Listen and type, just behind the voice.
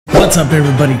What's up,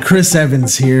 everybody? Chris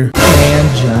Evans here.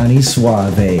 And Johnny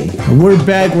Saovi. And we're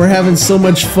back. We're having so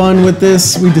much fun with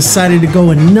this. We decided to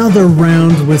go another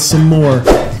round with some more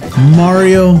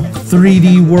Mario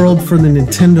 3D World for the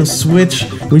Nintendo Switch.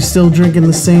 We still drinking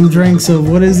the same drink, so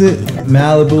what is it?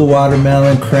 Malibu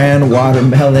watermelon, cran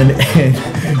watermelon, and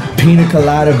pina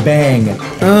colada bang.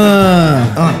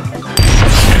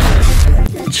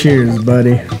 Cheers,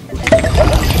 buddy.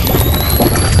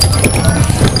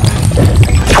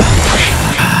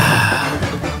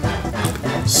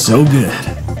 So good.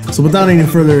 So without any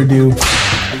further ado,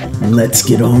 let's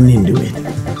get on into it.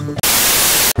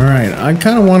 All right, I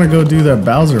kind of want to go do that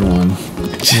Bowser one.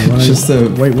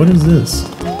 Wait, what is this?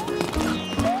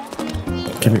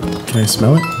 Can I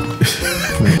smell it?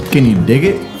 Can you dig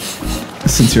it?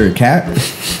 Since you're a cat?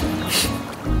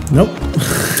 Nope.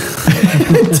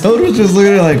 Toad was just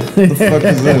looking at like, what the fuck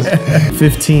is this?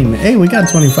 15. Hey, we got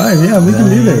 25. Yeah, we can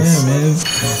do this. Yeah, man.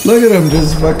 Look at him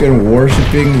just fucking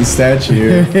worshipping the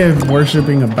statue.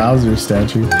 Worshipping a Bowser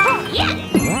statue.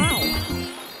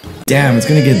 Damn, it's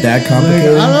gonna get that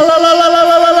complicated.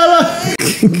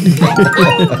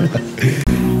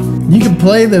 You can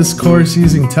play this course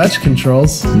using touch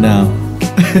controls. No.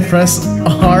 Press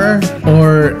R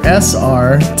or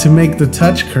SR to make the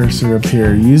touch cursor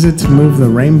appear. Use it to move the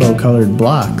rainbow colored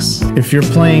blocks. If you're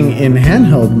playing in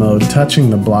handheld mode, touching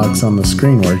the blocks on the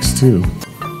screen works too.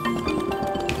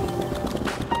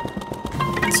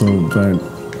 So,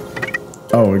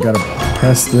 oh, we gotta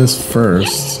press this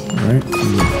first, right?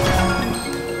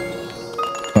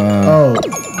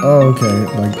 Okay,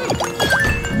 like...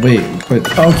 Wait, but...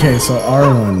 Okay, so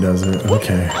R1 does it,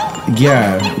 okay.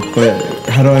 Yeah, but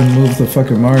how do I move the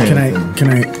fucking Mario thing?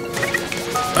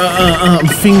 I'm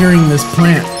fingering this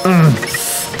plant.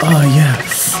 Oh yeah.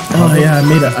 Oh yeah,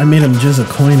 I made him jizz a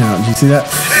coin out. Did you see that?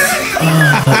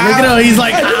 Look at him, he's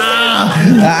like,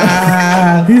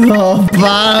 he's all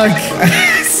fuck.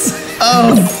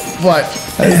 Oh, what?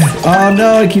 Oh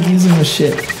no, I keep using my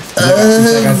shit.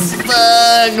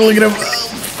 Fuck, look at him.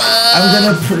 I'm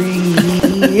gonna pre.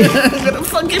 I'm gonna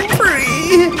fucking pre.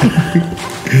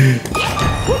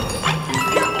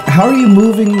 How are you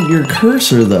moving your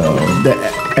cursor though? The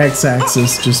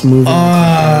x-axis just moving.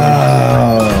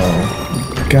 Oh,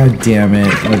 god damn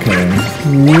it. Okay.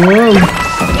 Whoa.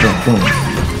 Boom.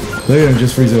 Look at him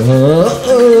just freezing.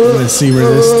 Let's see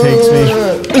where this takes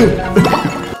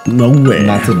me. No way.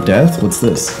 Not to death? What's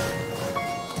this?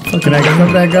 Can I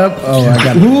come back up? Oh, I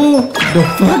got it. Who the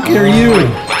fuck are you?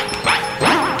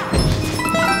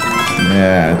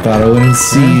 Yeah, I thought I wouldn't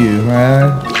see you,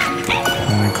 huh?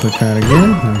 Click that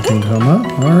again. I can come up.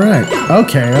 All right.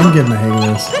 Okay, I'm getting the hang of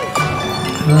this.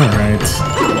 All right.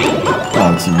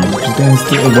 Oh, so you guys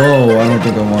do. Whoa! I don't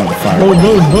think I want to fire. Boom!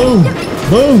 Boom! Boom!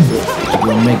 Boom!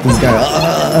 We'll make this guy.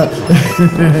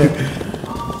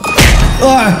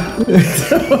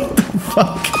 What the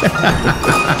fuck?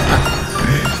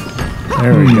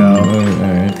 There we go. All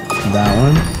right. That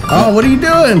one. Oh, what are you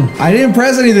doing? I didn't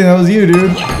press anything. That was you,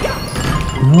 dude.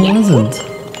 No, it wasn't.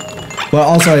 But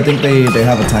also, I think they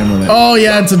have a time limit. Oh,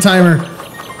 yeah, it's a timer.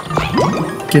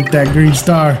 Get that green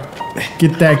star.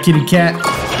 Get that kitty cat.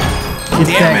 Get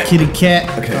that kitty cat.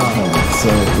 Okay, hold on. So,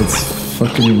 let's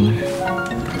fucking...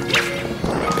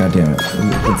 God damn it.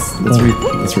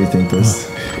 Let's rethink this.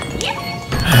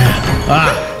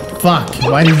 Fuck.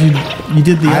 Why did you... You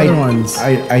did the other ones.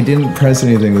 I didn't press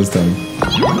anything this time.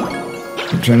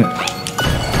 I'm trying to...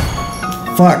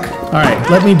 Fuck. Alright,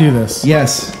 let me do this.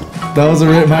 Yes. That was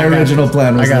my original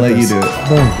plan, was to let you do it.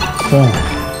 Boom, boom,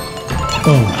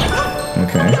 boom.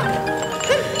 Okay.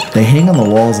 They hang on the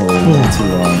walls a little bit too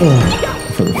long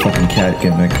for the fucking cat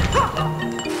gimmick.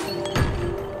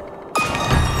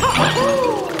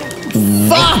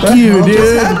 Fuck you, dude! What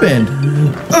just happened?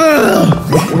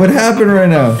 What happened right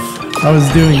now? I was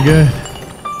doing good.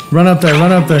 Run up there,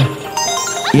 run up there.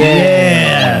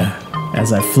 Yeah!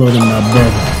 As I float in my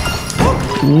boat.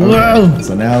 Whoa! Okay,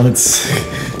 so now let's...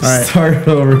 Alright, start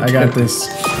over. I got this.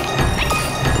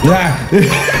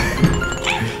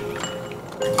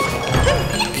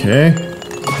 Okay.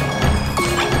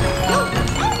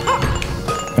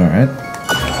 Alright.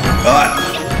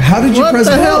 How did you press both? What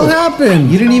the hell happened?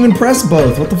 You didn't even press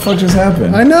both. What the fuck just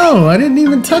happened? I know. I didn't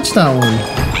even touch that one.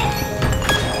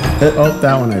 Oh,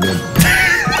 that one I did.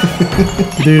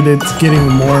 Dude, it's getting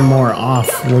more and more off.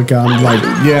 Look, I'm like...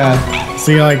 Yeah.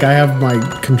 See, like, I have my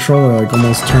controller, like,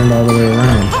 almost turned all the way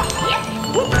around.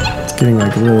 It's getting,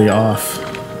 like, really off.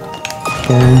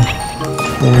 Boom.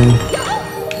 Boom.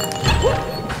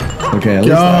 Okay, at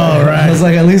least I was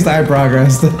like, at least I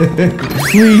progressed.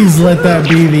 Please let that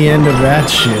be the end of that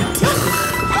shit.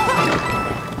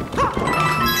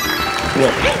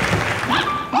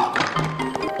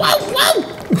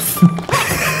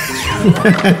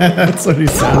 That's what he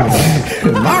sounded like.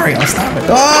 Mario, stop it.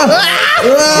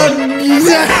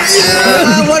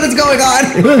 What is going on?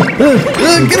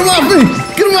 Get him off me!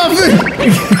 Get him off me!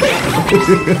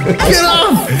 Get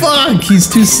off! Fuck! He's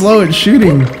too slow at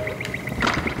shooting.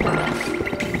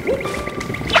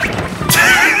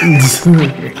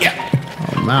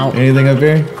 I'm out. Anything up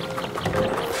here?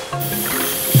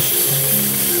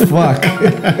 Fuck.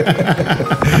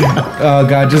 Oh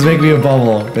god, just make me a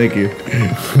bubble. Thank you.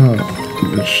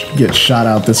 Get shot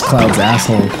out this cloud's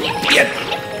asshole.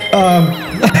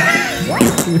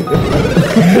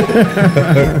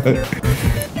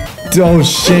 Oh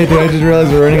shit, dude, I just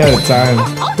realized we're running out of time.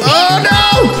 Oh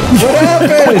no! What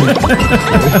happened?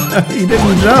 He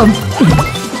didn't jump.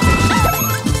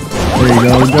 There you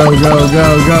go,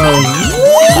 go.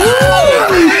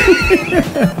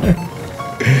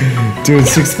 Dude,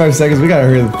 65 seconds, we gotta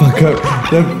hurry the fuck up.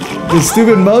 The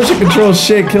stupid motion control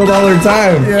shit killed all our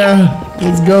time. Yeah,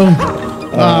 let's go.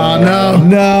 Oh no.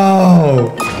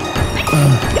 No!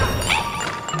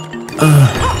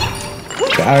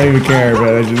 I don't even care,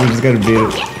 man. We just gotta beat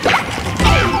it.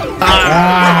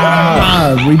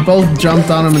 We both jumped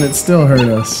on him and it still hurt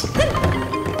us.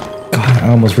 God, I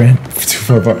almost ran too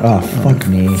far apart. Oh, fuck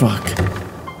me. Fuck.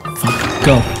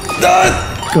 Go.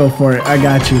 Go for it. I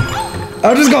got you.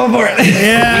 I'm just going for it.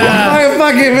 Yeah.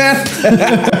 Fuck it, man.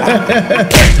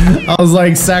 I was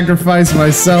like, sacrifice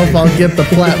myself. I'll get the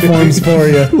platforms for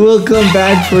you. We'll come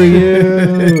back for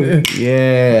you.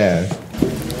 Yeah.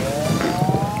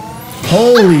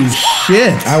 Holy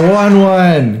shit. I won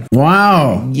one.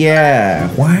 Wow. Yeah.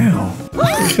 Wow.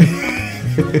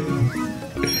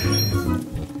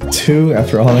 2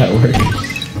 after all that work.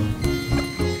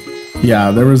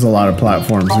 Yeah, there was a lot of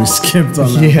platforms we skipped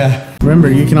on that. Yeah. Remember,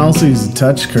 you can also use the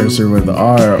touch cursor with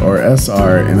R or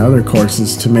SR in other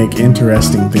courses to make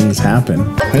interesting things happen.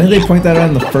 Why did they point that out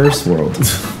in the first world?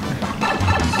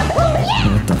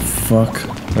 What the fuck?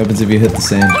 What happens if you hit the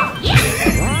sand?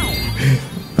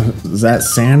 Is that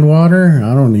sand water?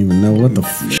 I don't even know. What the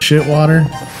shit water?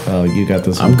 Oh, you got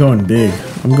this one. I'm going big.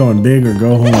 I'm going big or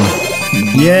go home.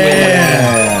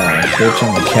 Yeah! Bitch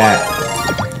on the cat.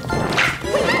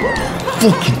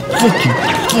 Fucking.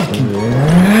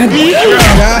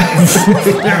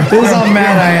 This is how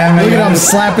mad I am. Look at him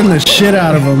slapping the shit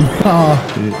out of him. Oh.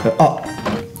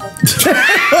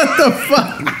 What the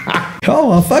fuck? Oh,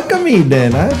 well, fuck me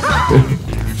then.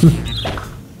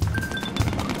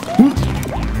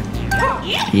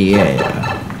 Yeah.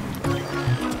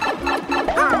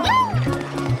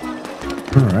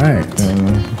 Alright.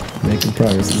 Making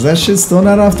progress. Is that shit still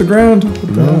not off the ground?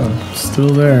 No, still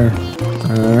there.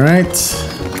 Alright.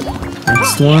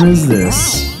 Next one is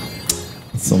this.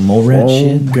 Some more red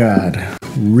shit. Oh god.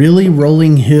 Really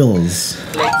rolling hills.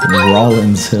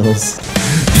 Rollins Hills.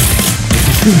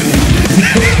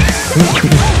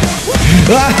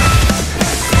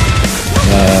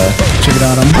 Check it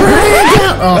out.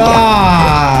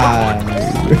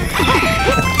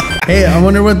 Hey, I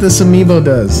wonder what this amiibo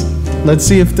does. Let's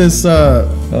see if this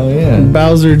Oh yeah.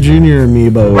 Bowser Jr.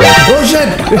 amiibo. Oh shit!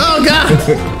 Oh god!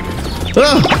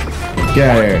 Oh. Get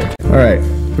out of here. Alright,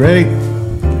 ready?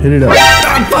 Hit it up. Oh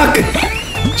fuck!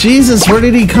 Jesus, where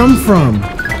did he come from?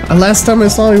 Last time I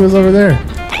saw he was over there.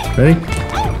 Ready?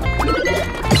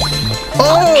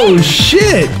 Oh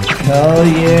shit! Hell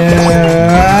yeah!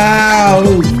 Ow.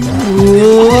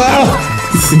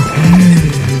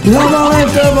 Come on,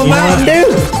 lift up a Mountain Dew!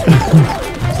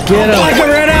 Get him! Like a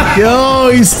red out! Yo,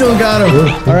 you still got him.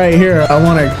 Alright, here, I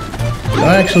want to...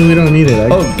 Actually, we don't need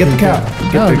it. Oh, get the cow.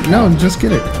 No, just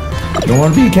get it. You don't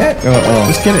want to be a cat? Oh.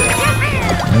 Just get it.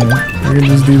 We can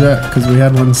just do that, because we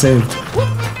had one saved.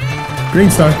 Green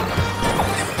star.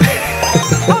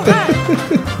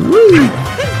 Woo!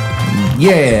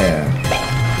 Yeah!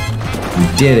 We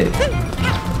did it.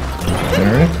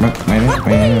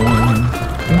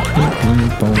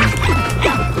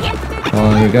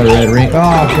 Oh, you got a red ring. Oh,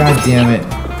 god damn it.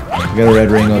 You got a red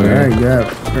ring over here. Alright,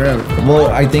 grab it. Well,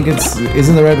 I think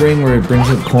isn't the red ring where it brings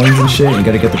up coins and shit? You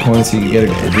gotta get the coins so you can get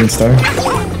a green star?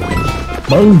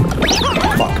 Boom.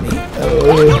 Fuck me.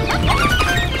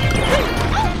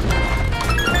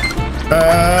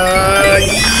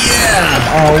 Yeah!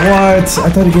 Oh, what? I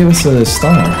thought he gave us a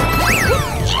star.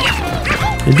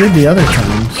 It did the other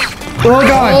times. Oh,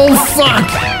 God! Oh, fuck!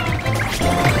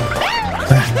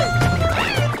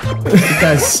 You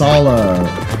guys saw a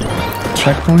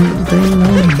checkpoint thing? No?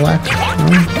 Black? No?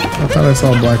 I thought I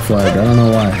saw a black flag. I don't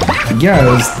know why. Yeah, it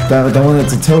was that one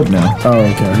that's a toad now. Oh,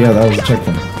 okay. Yeah, that was a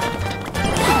checkpoint.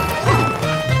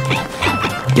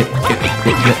 Get.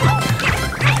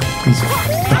 These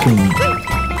fucking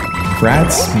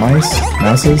rats, mice,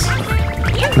 mouses?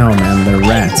 No, man, they're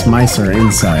rats. Mice are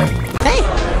inside. Hey,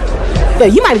 yo,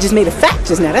 you might have just made a fact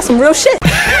just now. That's some real shit.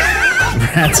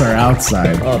 Rats are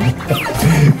outside.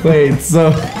 Wait,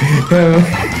 so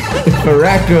if a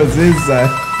rat goes inside,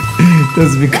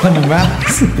 does it become a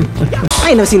mouse? I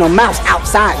ain't never seen no mouse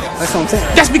outside. That's what I'm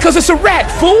saying. That's because it's a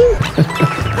rat, fool!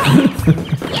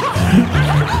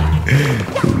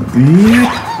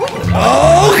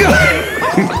 Oh, God!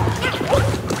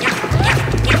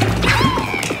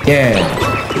 Yeah,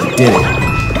 did it.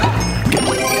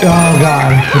 Oh,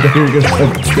 God. I thought you were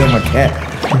gonna steal my cat.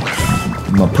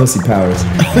 My pussy powers.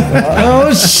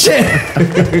 Oh, shit!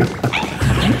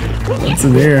 What's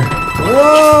in here?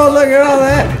 Whoa, look at all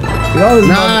that! Look at all this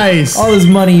Nice! All this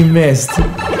money you missed.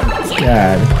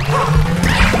 God.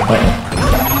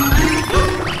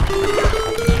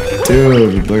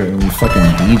 Dude, look at me fucking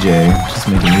DJ. Just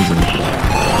making music.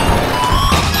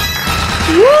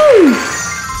 Woo!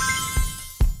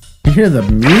 You hear the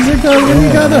music though when you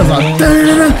got that?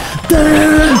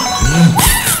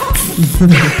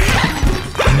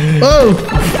 Oh!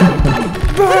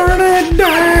 Burn it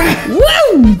down!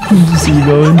 Woo! See you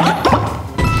going?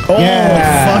 Oh,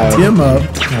 Yeah. fucked him up.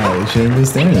 Oh, we shouldn't have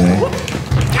missed anything.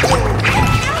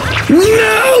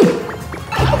 No!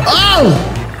 Oh!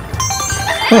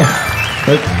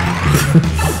 Okay.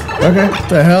 What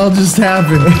the hell just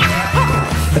happened?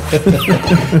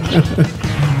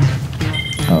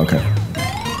 Oh, okay.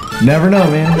 Never know,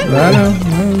 man. I know.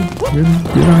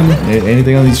 Good on you.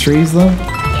 Anything on these trees, though?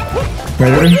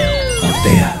 Predator? Oh,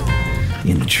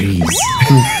 there. In the trees.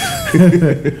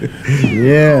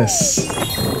 Yes.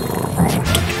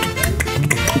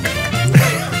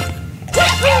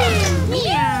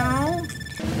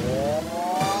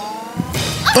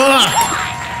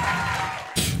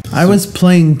 I was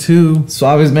playing too.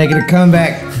 Saovi's making a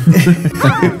comeback.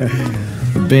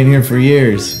 Been here for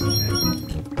years.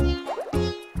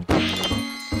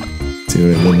 See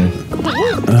what I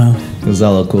did there? It was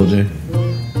all cool, J.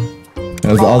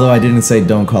 Although I didn't say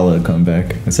don't call it a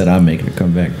comeback. I said I'm making a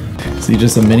comeback. Is he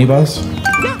just a mini boss?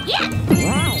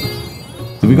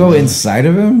 Did we go inside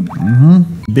of him?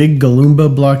 Mm-hmm. Big Galumba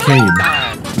blockade.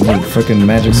 Like freaking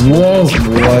magic. Whoa!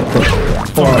 What the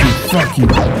fuck? Fuck you!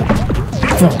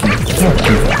 Fuck you! Fuck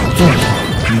you! Fuck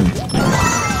you!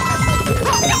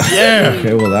 Yeah!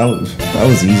 Okay, well that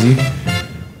was easy. Look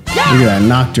at that!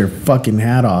 Knocked your fucking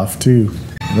hat off too.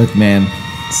 Look, man,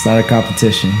 it's not a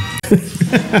competition.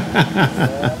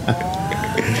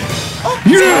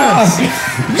 Yes!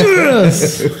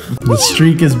 Yes! The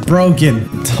streak is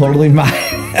broken. Totally my.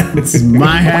 This is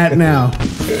my hat now.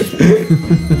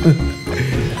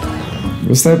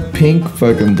 What's that pink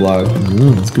fucking block?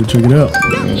 Let's go check it out.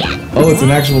 Oh, it's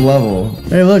an actual level.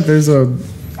 Hey, look, there's a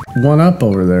one-up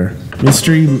over there.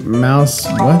 Mystery mouse,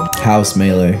 what? House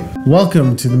melee.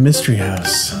 Welcome to the mystery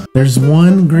house. There's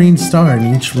one green star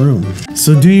in each room,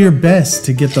 so do your best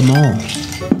to get them all.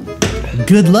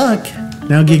 Good luck.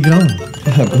 Now get going.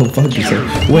 Go fuck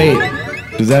yourself. Wait,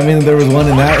 does that mean that there was one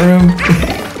in that room?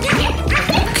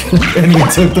 And you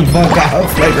took the fuck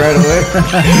off like right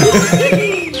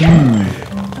away?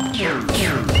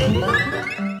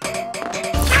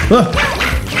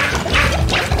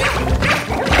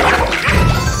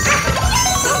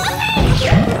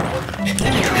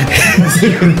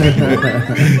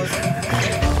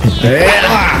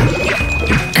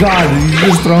 God, did you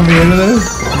just throw me into this?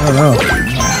 I don't know.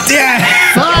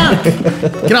 Fuck!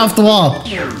 Get off the wall.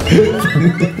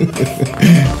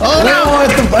 Oh no! What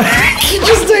the fuck? You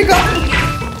just take off.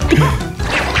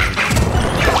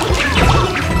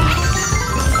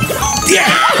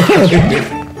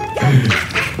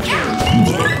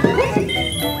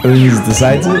 Oh, he just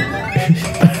decides it?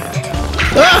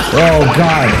 Oh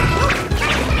god.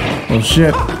 Oh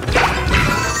shit.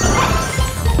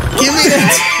 Give me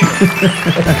it!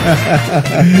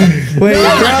 Wait,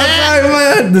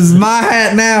 no, this is my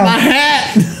hat now. My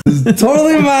hat! This is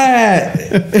totally my hat.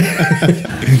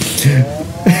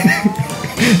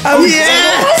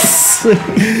 Yes!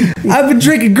 I've been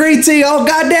drinking green tea all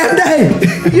goddamn day.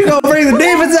 You gonna bring the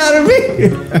demons out of me?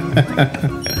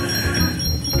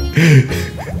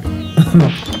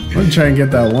 I'm gonna try and get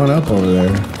that one up over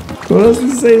there. What else to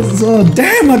say? Oh,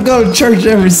 damn, I go to church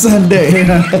every Sunday.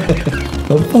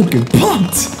 I'm fucking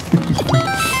pumped.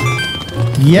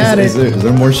 Yeah, Is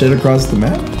there more shit across the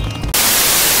map?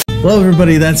 Well,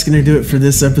 everybody, that's going to do it for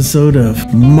this episode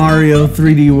of Mario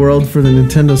 3D World for the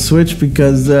Nintendo Switch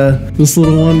because this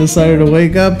little one decided to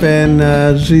wake up and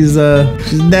she's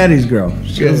daddy's girl.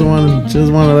 She doesn't want to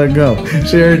let go.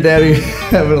 She heard daddy.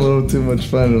 having a little too much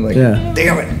fun. And like, Yeah.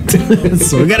 damn it.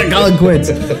 So we gotta call it quits.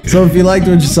 So if you liked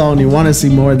what you saw and you want to see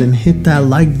more, then hit that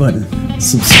like button,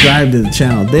 subscribe to the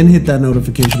channel, then hit that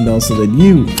notification bell so that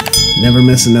you never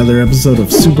miss another episode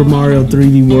of Super Mario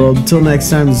 3D World. Till next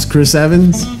time, this is Chris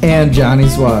Evans And Johnny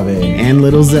Saovi. and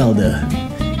Little Zelda,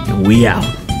 and we out.